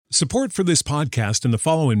Support for this podcast and the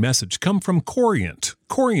following message come from Corient.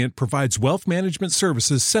 Corient provides wealth management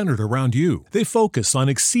services centered around you. They focus on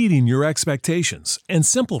exceeding your expectations and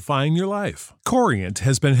simplifying your life. Corient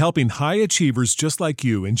has been helping high achievers just like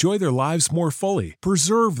you enjoy their lives more fully,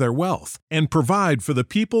 preserve their wealth, and provide for the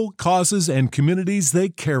people, causes, and communities they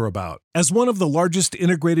care about. As one of the largest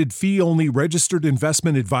integrated fee-only registered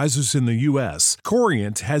investment advisors in the U.S.,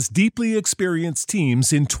 Corient has deeply experienced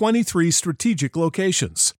teams in 23 strategic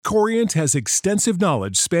locations. Corient has extensive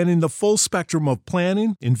knowledge spanning the full spectrum of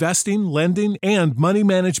planning, investing, lending, and money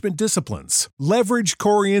management disciplines. Leverage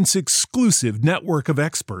Corient's exclusive network of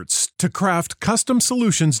experts to craft custom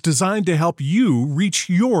solutions designed to help you reach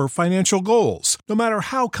your financial goals, no matter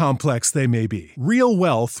how complex they may be. Real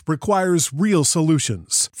wealth requires real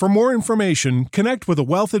solutions. For more information, connect with a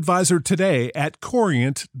wealth advisor today at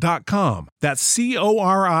Corient.com. That's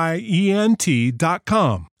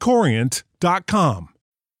Corient.com. Corient.com.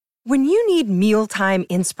 When you need mealtime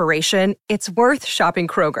inspiration, it's worth shopping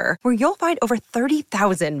Kroger, where you'll find over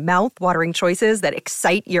 30,000 mouth-watering choices that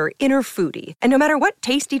excite your inner foodie. And no matter what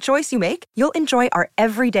tasty choice you make, you'll enjoy our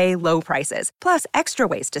everyday low prices, plus extra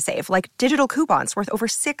ways to save, like digital coupons worth over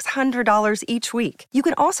 $600 each week. You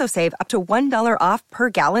can also save up to $1 off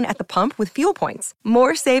per gallon at the pump with fuel points.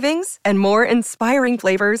 More savings and more inspiring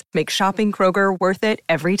flavors make shopping Kroger worth it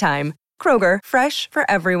every time. Kroger, fresh for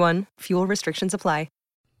everyone. Fuel restrictions apply.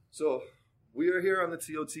 So we are here on the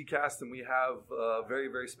TOT cast, and we have a very,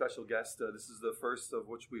 very special guest. This is the first of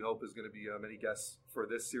which we hope is going to be many guests for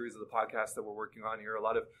this series of the podcast that we're working on here. A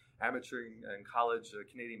lot of amateur and college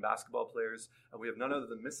Canadian basketball players. And we have none other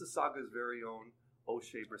than Mississauga's very own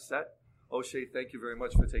O'Shea Brissett. O'Shea, thank you very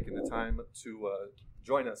much for taking the time to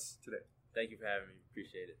join us today. Thank you for having me.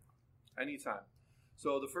 Appreciate it. Anytime.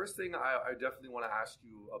 So the first thing I definitely want to ask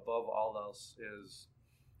you above all else is,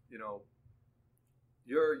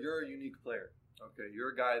 You're a unique player, okay? You're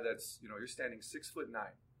a guy that's, you're standing 6'9",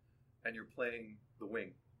 and you're playing the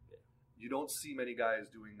wing. Yeah. You don't see many guys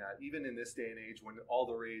doing that, even in this day and age when all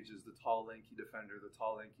the rage is the tall, lanky defender, the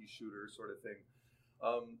tall, lanky shooter sort of thing.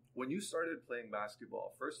 When you started playing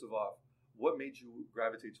basketball, first of all, what made you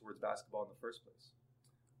gravitate towards basketball in the first place?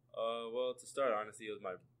 Well, to start, honestly, it was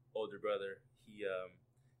my older brother. He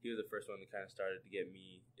was the first one that kind of started to get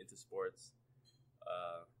me into sports.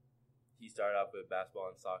 He started off with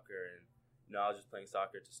basketball and soccer, and I was just playing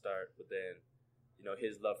soccer to start. But then,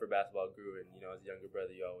 his love for basketball grew, and as a younger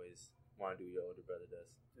brother, you always want to do what your older brother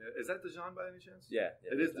does. Yeah. Is that Dejan by any chance? Yeah,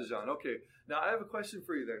 it is Dejan. Okay, now I have a question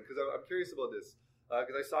for you then, because I'm curious about this.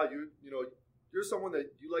 Because I saw you, you're someone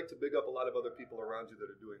that you like to big up a lot of other people around you that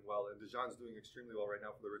are doing well, and Dejan's doing extremely well right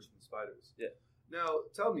now for the Richmond Spiders. Yeah. Now,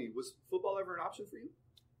 tell me, was football ever an option for you?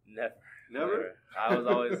 Never. I was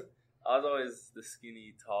always the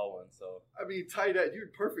skinny, tall one. So I mean, tight end. You're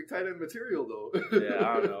perfect tight end material, though. Yeah,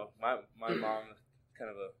 I don't know. My mom, kind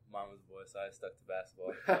of a mama's boy, so I stuck to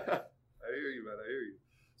basketball. I hear you, man. I hear you.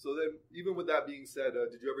 So then, even with that being said,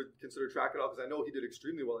 did you ever consider track at all? Because I know he did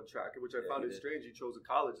extremely well in track, which I found it strange. He chose a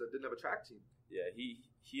college that didn't have a track team. Yeah, he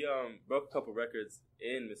broke a couple records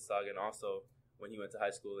in Mississauga, and also when he went to high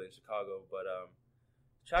school in Chicago. But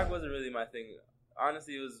track wasn't really my thing.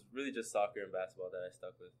 Honestly, it was really just soccer and basketball that I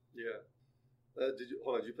stuck with. Yeah. Did you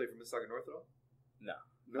play for Mississauga North at all? No.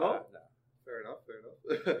 No? No. Fair enough.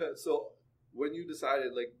 So when you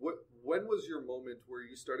decided, when was your moment where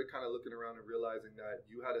you started kind of looking around and realizing that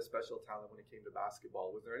you had a special talent when it came to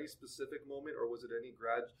basketball? Was there any specific moment, or was it any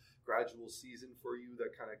gradual season for you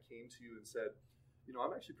that kind of came to you and said,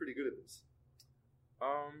 I'm actually pretty good at this?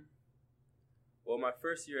 Well, my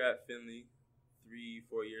first year at Findlay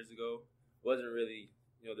 3-4 years ago wasn't really,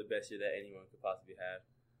 the best year that anyone could possibly have.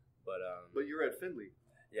 But you're at Findlay.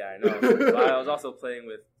 Yeah, I know. But I was also playing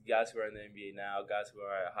with guys who are in the NBA now, guys who are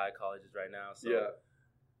at high colleges right now. So yeah.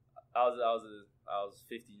 I was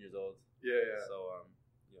 15 years old. Yeah. So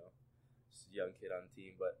just a young kid on the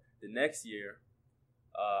team. But the next year,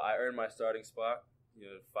 I earned my starting spot.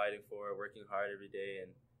 Fighting for it, working hard every day, and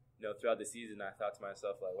throughout the season, I thought to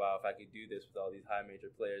myself, wow, if I could do this with all these high major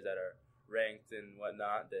players that are ranked and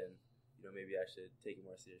whatnot, then maybe I should take it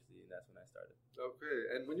more seriously, and that's when I started.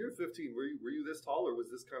 Okay, and when you were 15, were you this tall, or was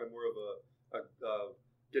this kind of more of a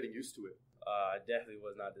getting used to it? I definitely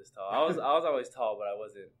was not this tall. I was always tall, but I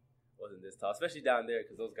wasn't this tall, especially down there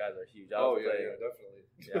because those guys are huge. Definitely.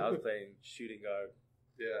 Yeah, I was playing shooting guard.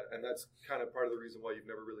 Yeah, and that's kind of part of the reason why you've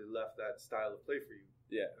never really left that style of play for you.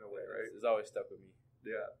 Yeah, in a way, right? It's always stuck with me.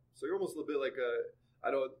 Yeah, so you're almost a little bit like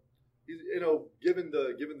given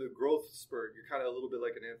the growth spurt, you're kind of a little bit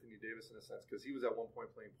like an Anthony Davis in a sense, because he was at one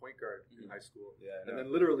point playing point guard in high school. Yeah, and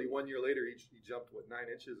then literally 1 year later, he jumped 9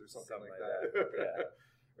 inches or something like that. Yeah.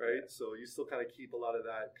 right? So you still kind of keep a lot of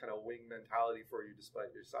that kind of wing mentality for you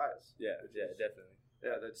despite your size. Yeah, definitely.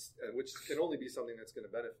 Yeah, which can only be something that's going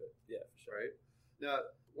to benefit. Yeah, for sure. Right? Now,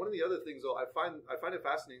 one of the other things, though, I find it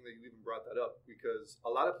fascinating that you even brought that up, because a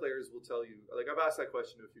lot of players will tell you, like I've asked that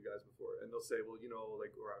question to a few guys before, and they'll say, well,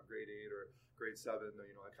 like around grade 8 or grade 7,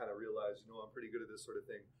 I kind of realized, I'm pretty good at this sort of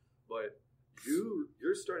thing. But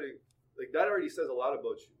you're starting, like that already says a lot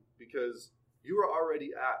about you, because you are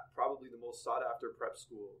already at probably the most sought after prep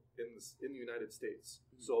school in the United States.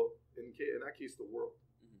 Mm-hmm. So in that case, the world.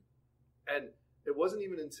 Mm-hmm. And it wasn't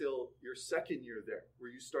even until your second year there where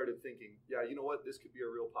you started thinking, yeah, you know what, this could be a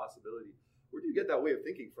real possibility. Where do you get that way of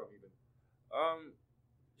thinking from even?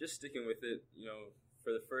 Just sticking with it.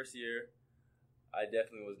 For the first year, I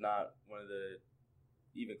definitely was not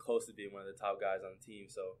even close to being one of the top guys on the team.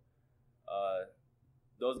 So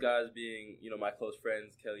those guys being, my close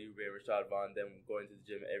friends, Kelly Oubre, Rashad Vaughn, them going to the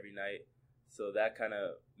gym every night. So that kind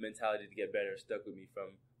of mentality to get better stuck with me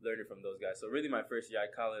from learning from those guys. So really my first year, I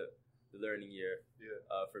call it the learning year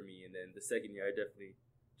for me. And then the second year, I definitely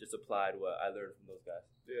just applied what I learned from those guys.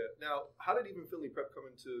 Yeah. Now, how did even Finley Prep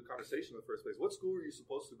come into conversation in the first place? What school were you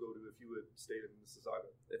supposed to go to if you had stayed in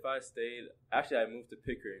Mississauga? If I stayed, actually, I moved to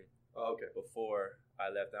Pickering. Oh, okay. Before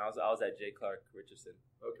I left, and I was at J. Clark Richardson.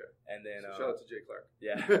 Okay. And then shout out to J. Clark.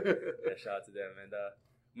 Yeah, shout out to them. And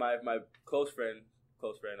my close friend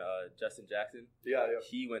Justin Jackson. Yeah.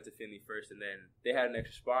 He went to Finley first, and then they had an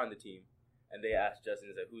extra spot on the team, and they asked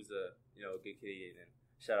Justin, "Who's a good Canadian?" And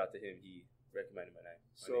shout out to him. He recommended my name.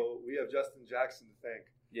 So we have Justin Jackson to thank.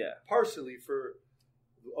 Yeah. Partially for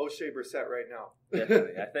O'Shea Brissett right now.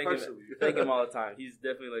 Definitely. I thank him all the time. He's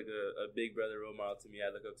definitely like a big brother role model to me.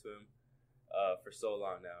 I look up to him for so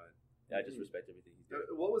long now, and I just respect everything he's doing.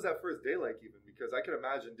 What was that first day like even? Because I can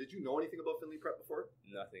imagine, did you know anything about Finley Prep before?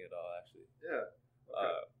 Nothing at all, actually. Yeah.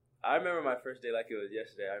 Okay. I remember my first day like it was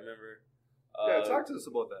yesterday. I remember. Talk to us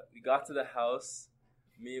about that. We got to the house,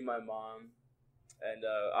 me and my mom, and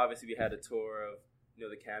obviously we had a tour of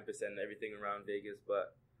the campus and everything around Vegas.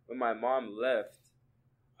 But when my mom left,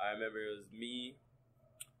 I remember it was me,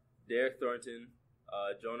 Derek Thornton,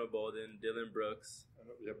 Jonah Bolden, Dylan Brooks,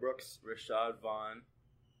 Rashad Vaughn.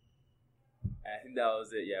 And I think that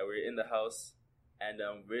was it. Yeah, we were in the house, and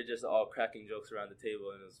we were just all cracking jokes around the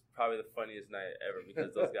table, and it was probably the funniest night ever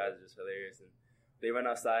because those guys are just hilarious. And they went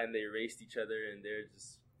outside and they raced each other, and they're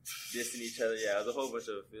just dissing each other. Yeah, it was a whole bunch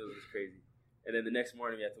of it was crazy. And then the next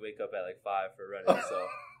morning we had to wake up at like 5 for running, so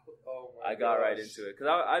I got right into it because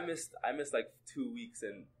I missed like 2 weeks,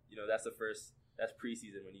 and that's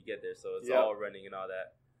preseason when you get there, so it's all running and all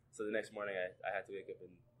that. So the next morning I had to wake up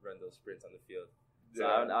and run those sprints on the field. So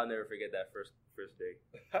I'll never forget that first day.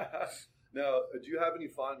 Now, do you have any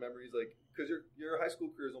fond memories, like, because your high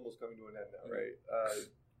school career is almost coming to an end now, right?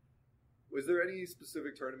 Was there any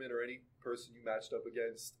specific tournament or any person you matched up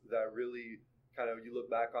against that really kind of you look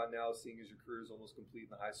back on now, seeing as your career is almost complete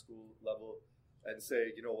in the high school level, and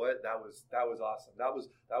say, you know what, that was awesome. That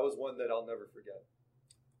was one that I'll never forget.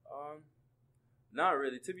 Not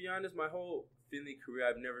really. To be honest, my whole Finley career,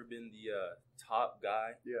 I've never been the top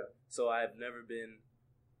guy. Yeah. So I've never been,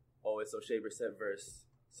 it's O'Shea Brissett versus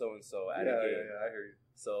so-and-so at a game. Yeah, I hear you.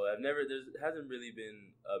 So there hasn't really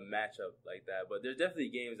been a matchup like that. But there's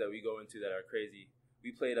definitely games that we go into that are crazy.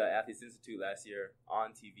 We played Athletes Institute last year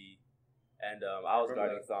on TV, and I was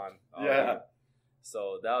guarding Thon.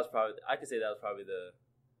 So that was probably, I could say that was probably the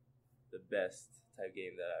best type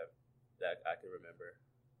game that I can remember.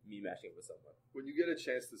 Me matching up with someone. When you get a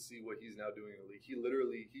chance to see what he's now doing in the league,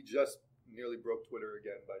 he just nearly broke Twitter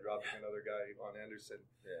again by dropping another guy on Anderson.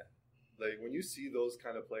 Yeah. Like, when you see those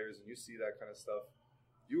kind of players and you see that kind of stuff,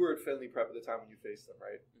 you were at Finley Prep at the time when you faced them,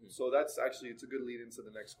 right? Mm-hmm. So it's a good lead into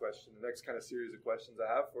the next question. The next kind of series of questions I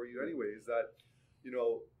have for you anyway is that, you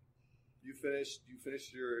finished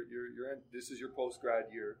your this is your post-grad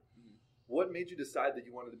year. Mm-hmm. What made you decide that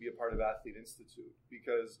you wanted to be a part of Athlete Institute?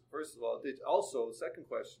 Because, first of all, second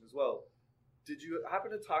question as well, did you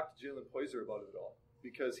happen to talk to Jalen Poyser about it at all?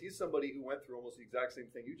 Because he's somebody who went through almost the exact same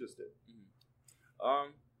thing you just did.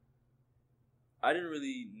 Mm-hmm. I didn't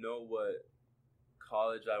really know what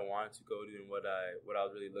college I wanted to go to and what I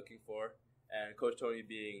was really looking for. And Coach Tony,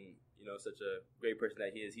 being such a great person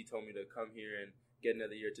that he is, he told me to come here and get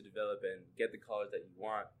another year to develop and get the college that you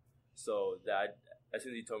want. So as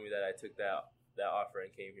soon as he told me that, I took that offer and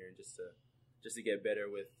came here, and just to get better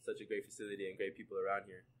with such a great facility and great people around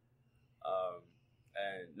here.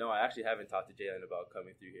 And no, I actually haven't talked to Jalen about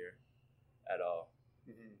coming through here at all.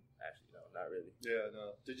 Mm-hmm. Actually, no, not really. Yeah,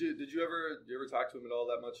 no. Did you ever talk to him at all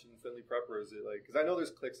that much in Finley Prep, or is it like, because I know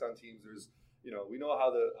there's cliques on teams. There's we know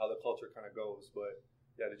how the culture kind of goes, but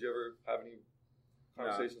yeah, did you ever have any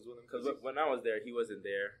conversations with him? Because when I was there, he wasn't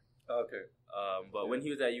there. Okay. But when he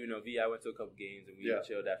was at UNLV, I went to a couple games and we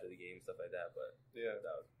chilled after the game, stuff like that. But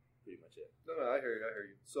that was pretty much it. No, I hear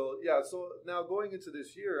you. So now going into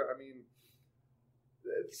this year, I mean,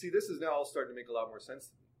 see, this is now all starting to make a lot more sense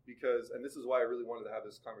to me because, and this is why I really wanted to have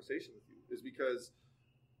this conversation with you, is because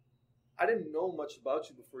I didn't know much about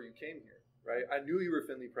you before you came here. Right, I knew you were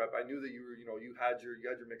Findlay Prep. I knew that you were, you had your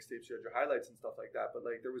mixtapes, you had your highlights and stuff like that. But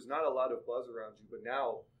like, there was not a lot of buzz around you. But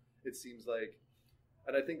now, it seems like,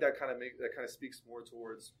 and I think that kind of speaks more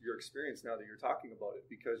towards your experience now that you're talking about it,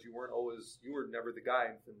 because you were never the guy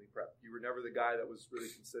in Findlay Prep. You were never the guy that was really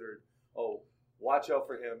considered, oh, watch out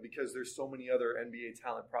for him because there's so many other NBA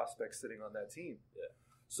talent prospects sitting on that team. Yeah.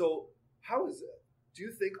 So how is it? Do you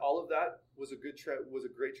think all of that was a great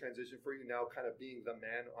transition for you now, kind of being the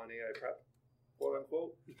man on AI Prep? Quote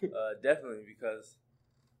unquote. Definitely, because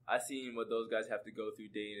I seen what those guys have to go through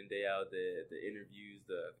day in and day out, the interviews,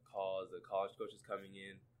 the calls, the college coaches coming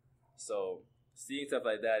in. So seeing stuff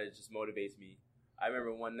like that, it just motivates me. I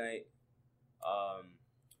remember one night,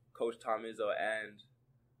 Coach Tom Izzo and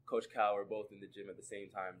Coach Cal were both in the gym at the same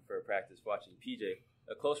time for a practice watching PJ,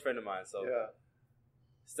 a close friend of mine. So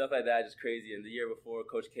stuff like that is just crazy. And the year before,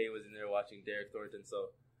 Coach K was in there watching Derek Thornton.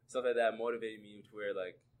 So stuff like that motivated me to where,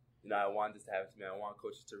 like, I want this to happen to me. I want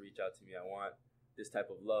coaches to reach out to me. I want this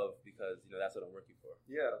type of love because, that's what I'm working for.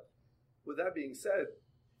 Yeah. With that being said,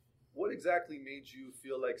 what exactly made you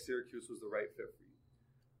feel like Syracuse was the right fit for you?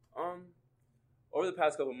 Over the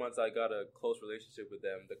past couple of months, I got a close relationship with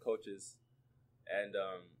them, the coaches. And,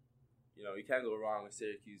 you can't go wrong with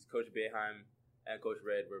Syracuse. Coach Boeheim and Coach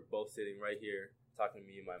Red were both sitting right here talking to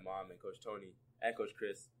me and my mom and Coach Tony and Coach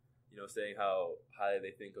Chris, saying how highly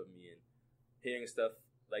they think of me. And hearing stuff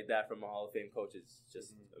like that from a Hall of Fame coach is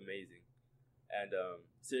just amazing. And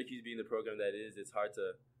Syracuse being the program that it is, it's hard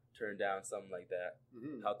to turn down something like that.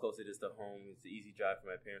 How close it is to home. It's an easy drive for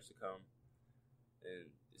my parents to come. And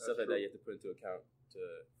stuff like that you have to put into account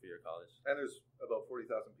for your college. And there's about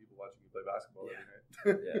 40,000 people watching you play basketball every night.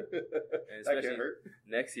 And especially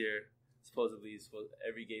next year, supposedly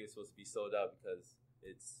every game is supposed to be sold out because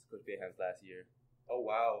it's Coach Boeheim's last year. Oh,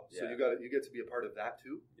 wow. So you get to be a part of that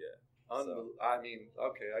too? Yeah. I mean,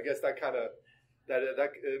 okay. I guess that kind of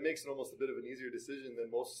it makes it almost a bit of an easier decision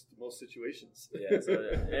than most situations. Yeah. So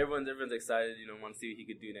everyone's excited. Want to see what he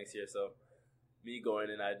could do next year. So me going,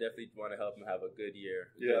 and I definitely want to help him have a good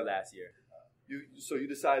year. Good last year. So you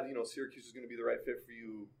decide, Syracuse is going to be the right fit for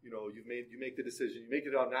you. You make the decision. You make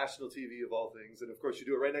it on national TV of all things, and of course you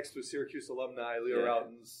do it right next to a Syracuse alumni, Leo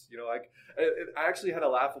Routins. I actually had a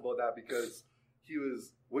laugh about that because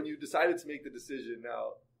when you decided to make the decision.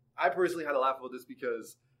 Now, I personally had a laugh about this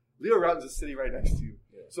because Leo Routins is sitting right next to you.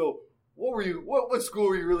 Yeah. So what school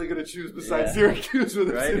were you really going to choose besides Syracuse with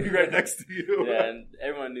him sitting right next to you? Yeah, and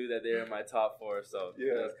everyone knew that they were in my top 4, so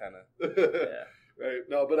that was kind of, Right.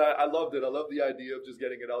 No, but I loved it. I loved the idea of just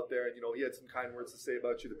getting it out there. And, he had some kind words to say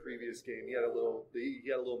about you the previous game. He had a little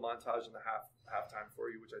montage in the halftime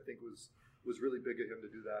for you, which I think was really big of him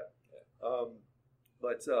to do that. Yeah.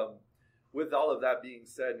 But with all of that being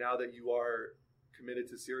said, now that you are committed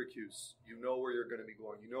to Syracuse, you know where you're going to be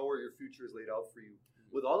going. You know where your future is laid out for you.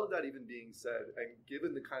 With all of that even being said, and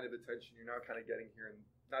given the kind of attention you're now kind of getting here in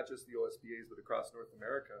not just the OSBAs, but across North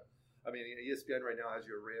America, I mean, ESPN right now has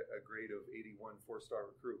you a grade of 81 4-star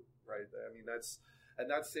recruit, right? I mean, that's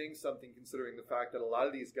saying something considering the fact that a lot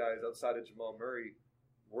of these guys outside of Jamal Murray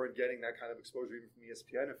weren't getting that kind of exposure even from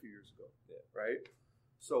ESPN a few years ago, right?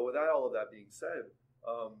 So with all of that being said,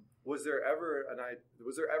 was there ever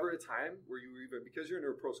a time where you were even, because you're in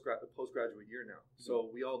a postgraduate year now, so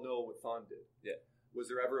we all know what Thon did. Yeah. Was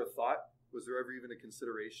there ever a thought? Was there ever even a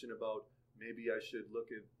consideration about maybe I should look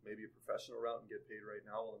at maybe a professional route and get paid right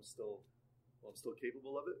now while I'm still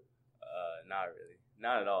capable of it? Not really,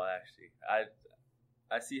 not at all. Actually, I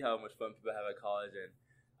see how much fun people have at college, and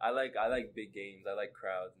I like big games. I like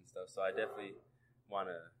crowds and stuff. So I definitely want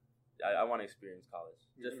to experience college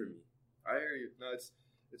just for me. I hear you. No, it's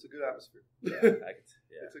a good atmosphere. Yeah,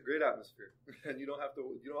 It's a great atmosphere, and you don't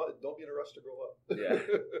be in a rush to grow up. Yeah.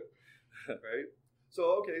 Right.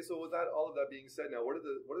 So with all of that being said, now what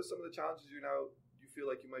are some of the challenges you feel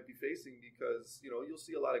like you might be facing? Because you'll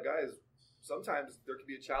see a lot of guys. Sometimes there can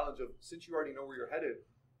be a challenge of, since you already know where you're headed,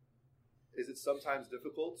 is it sometimes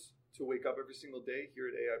difficult to wake up every single day here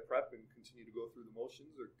at AI Prep and continue to go through the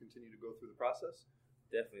motions or continue to go through the process?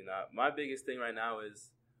 Definitely not. My biggest thing right now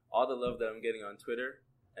is all the love that I'm getting on Twitter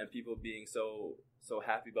and people being so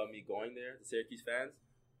happy about me going there, the Syracuse fans.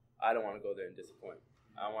 I don't want to go there and disappoint.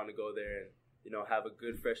 I want to go there and have a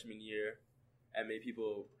good freshman year and make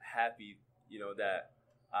people happy, that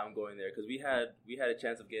I'm going there because we had a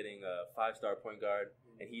chance of getting a 5-star point guard,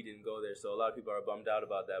 and he didn't go there. So a lot of people are bummed out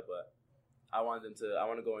about that. But I want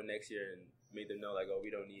to go in next year and make them know, like, oh, we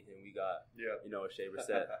don't need him. We got a Shea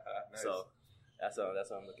Brissett. Nice. So that's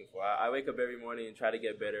what I'm looking for. I wake up every morning and try to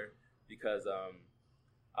get better because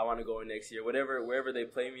I want to go in next year. Wherever they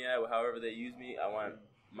play me at, however they use me, I want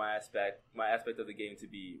my aspect of the game to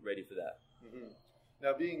be ready for that. Mm-hmm.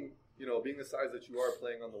 Now, being the size that you are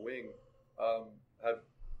playing on the wing,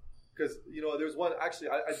 because there's one. Actually,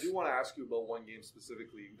 I do want to ask you about one game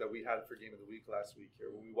specifically that we had for Game of the Week last week here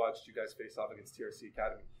when we watched you guys face off against TRC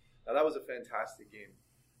Academy. Now, that was a fantastic game,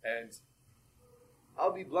 and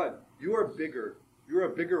I'll be blunt. You are bigger. You're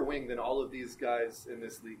a bigger wing than all of these guys in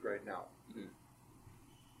this league right now. Mm-hmm.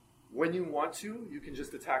 When you want to, you can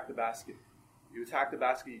just attack the basket. You attack the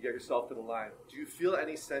basket, you get yourself to the line. Do you feel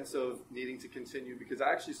any sense of needing to continue? Because I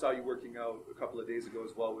actually saw you working out a couple of days ago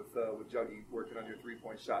as well with Juggy, working on your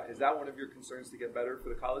three-point shot. Is that one of your concerns to get better for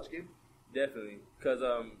the college game? Definitely. Because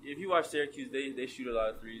if you watch Syracuse, they shoot a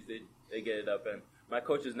lot of threes. They get it up. And my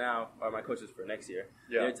coaches now, or my coaches for next year,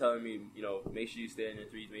 they're telling me, make sure you stay on your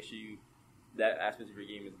threes. Make sure that aspect of your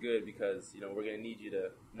game is good because, we're going to need you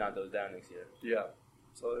to knock those down next year. Yeah.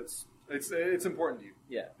 So it's important to you.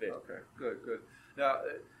 Yeah. Very. Okay. Good. Now,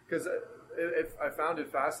 because if I found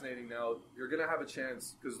it fascinating. Now you're going to have a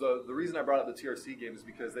chance because the reason I brought up the TRC game is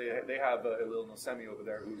because they have a little Nosemi over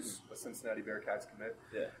there who's a Cincinnati Bearcats commit.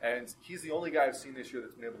 Yeah. And he's the only guy I've seen this year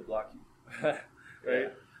that's been able to block you. Right. Yeah.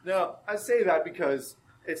 Now I say that because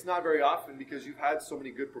it's not very often because you've had so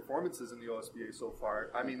many good performances in the OSBA so far.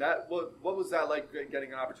 I mean, what was that like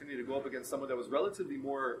getting an opportunity to go up against someone that was relatively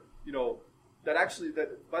more, that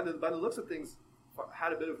by the looks of things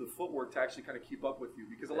had a bit of the footwork to actually kind of keep up with you?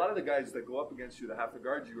 Because a lot of the guys that go up against you that have to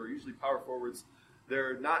guard you are usually power forwards.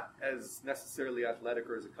 They're not as necessarily athletic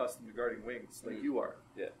or as accustomed to guarding wings like you are.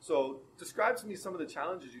 Yeah. So describe to me some of the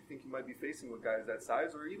challenges you think you might be facing with guys that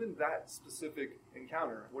size or even that specific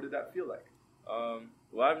encounter. What did that feel like?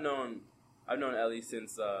 Well, I've known Ellie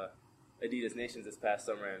since Adidas Nations this past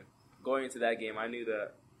summer, and going into that game, I knew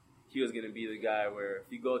that he was going to be the guy where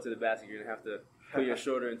if you go to the basket, you're going to have to put your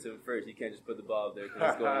shoulder into him first. You can't just put the ball up there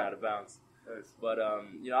because it's going out of bounds. Nice. But, I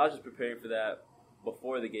was just preparing for that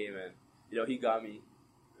before the game, and, he got me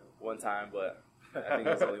one time, but I think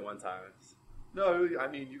it was only one time. No, I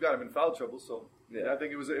mean, you got him in foul trouble, so yeah. I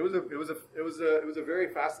think it was a very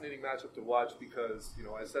fascinating matchup to watch because,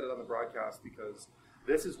 I said it on the broadcast because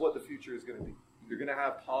this is what the future is going to be. You're going to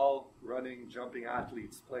have tall, running, jumping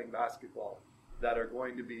athletes playing basketball that are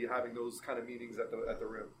going to be having those kind of meetings at the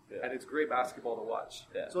rim. Yeah. And it's great basketball to watch.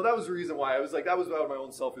 Yeah. So that was the reason why. I was like, that was out of my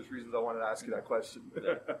own selfish reasons I wanted to ask you that question.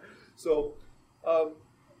 Yeah. So,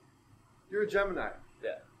 you're a Gemini.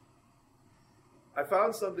 Yeah. I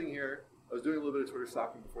found something here. I was doing a little bit of Twitter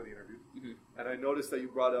stalking before the interview, and I noticed that you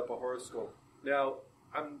brought up a horoscope. Now,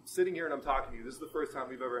 I'm sitting here and I'm talking to you. This is the first time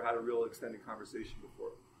we've ever had a real extended conversation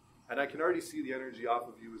before. And I can already see the energy off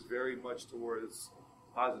of you is very much towards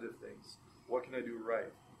positive things. What can I do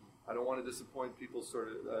right? I don't want to disappoint people sort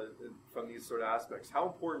of from these sort of aspects. How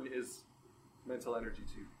important is mental energy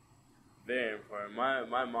to you? Very important.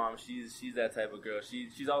 My mom, she's that type of girl.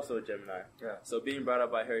 She's also a Gemini. Yeah. So being brought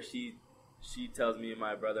up by her, she tells me and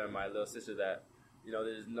my brother and my little sister that,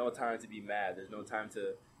 there's no time to be mad. There's no time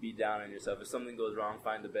to be down on yourself. If something goes wrong,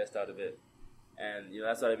 find the best out of it. And,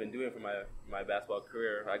 that's what I've been doing for my basketball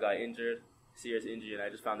career. I got injured, serious injury, and I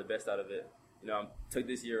just found the best out of it. I took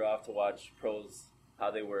this year off to watch pros,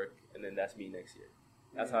 how they work, and then that's me next year.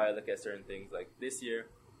 That's how I look at certain things. Like this year,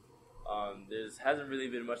 there hasn't really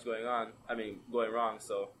been much going wrong.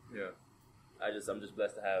 So yeah, I'm just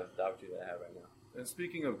blessed to have the opportunity that I have right now. And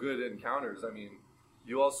speaking of good encounters,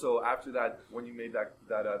 you also after that when you made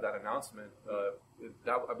that announcement,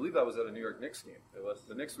 I believe that was at a New York Knicks game. It was.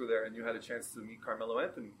 The Knicks were there, and you had a chance to meet Carmelo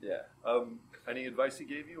Anthony. Yeah. Any advice he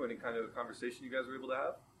gave you? Any kind of conversation you guys were able to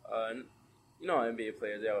have? NBA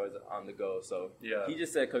players, they're always on the go. So yeah. He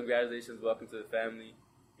just said, congratulations, welcome to the family.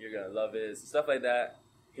 You're going to love it. Stuff like that.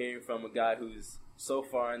 Hearing from a guy who's so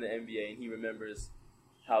far in the NBA and he remembers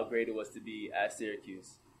how great it was to be at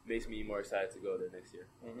Syracuse makes me more excited to go there next year.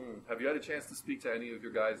 Mm-hmm. Have you had a chance to speak to any of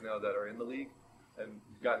your guys now that are in the league and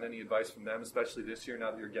gotten any advice from them, especially this year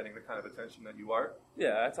now that you're getting the kind of attention that you are?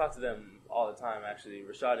 Yeah, I talk to them all the time, actually.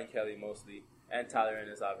 Rashad and Kelly mostly, and Tyler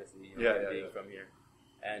Ennis, obviously, being from here.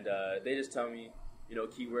 And they just tell me,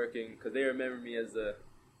 keep working, because they remember me as the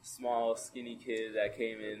small, skinny kid that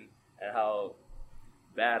came in and how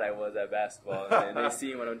bad I was at basketball. And they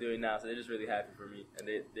see what I'm doing now, so they're just really happy for me, and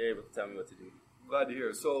they're able to tell me what to do. Glad to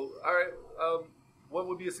hear. So, all right, what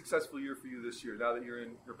would be a successful year for you this year? Now that you're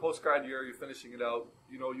in your post-grad year, you're finishing it out,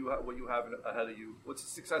 you know what you have ahead of you. What's a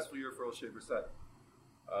successful year for O'Shea Brissett?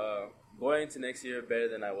 Going into next year better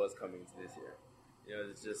than I was coming to this year. You know,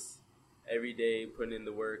 it's just every day putting in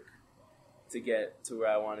the work to get to where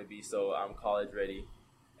I want to be, so I'm college ready.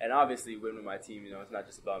 And obviously win with my team. You know, it's not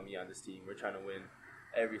just about me on this team. We're trying to win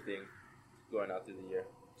everything going out through the year.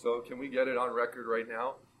 So can we get it on record right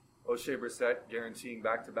now? O'Shea Brissett guaranteeing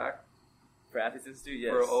back-to-back? For Athletes Institute,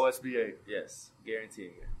 yes. For OSBA? Yes,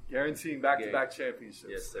 guaranteeing it. Guaranteeing back-to-back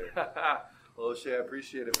championships? Yes, sir. Well, O'Shea, I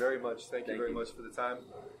appreciate it very much. Thank you very much for the time.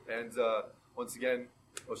 And once again,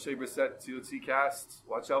 O'Shea Brissett, TOT Cast,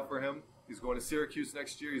 watch out for him. He's going to Syracuse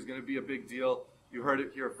next year. He's going to be a big deal. You heard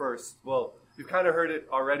it here first. Well, you've kind of heard it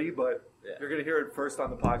already, but you're going to hear it first on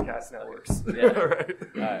the podcast networks. Yeah. All right.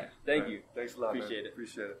 All right. Thank you. Thanks a lot, Appreciate it.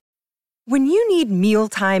 Appreciate it. When you need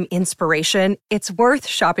mealtime inspiration, it's worth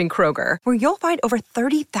shopping Kroger, where you'll find over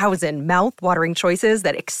 30,000 mouth-watering choices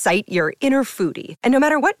that excite your inner foodie. And no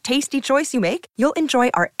matter what tasty choice you make, you'll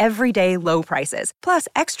enjoy our everyday low prices, plus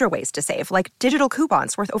extra ways to save, like digital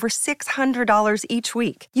coupons worth over $600 each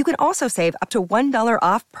week. You can also save up to $1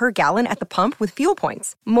 off per gallon at the pump with fuel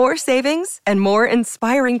points. More savings and more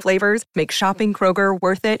inspiring flavors make shopping Kroger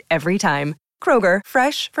worth it every time. Kroger,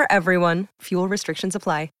 fresh for everyone. Fuel restrictions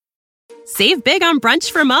apply. Save big on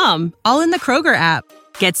brunch for mom, all in the Kroger app.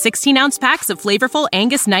 Get 16-ounce packs of flavorful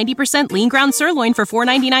Angus 90% lean ground sirloin for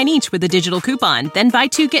 $4.99 each with a digital coupon. Then buy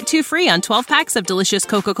 2, get 2 free on 12 packs of delicious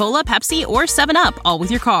Coca-Cola, Pepsi, or 7-Up, all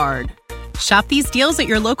with your card. Shop these deals at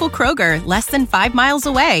your local Kroger, less than 5 miles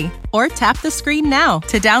away. Or tap the screen now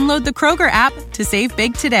to download the Kroger app to save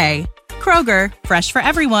big today. Kroger, fresh for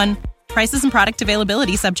everyone. Prices and product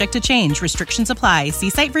availability subject to change. Restrictions apply.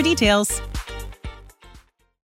 See site for details.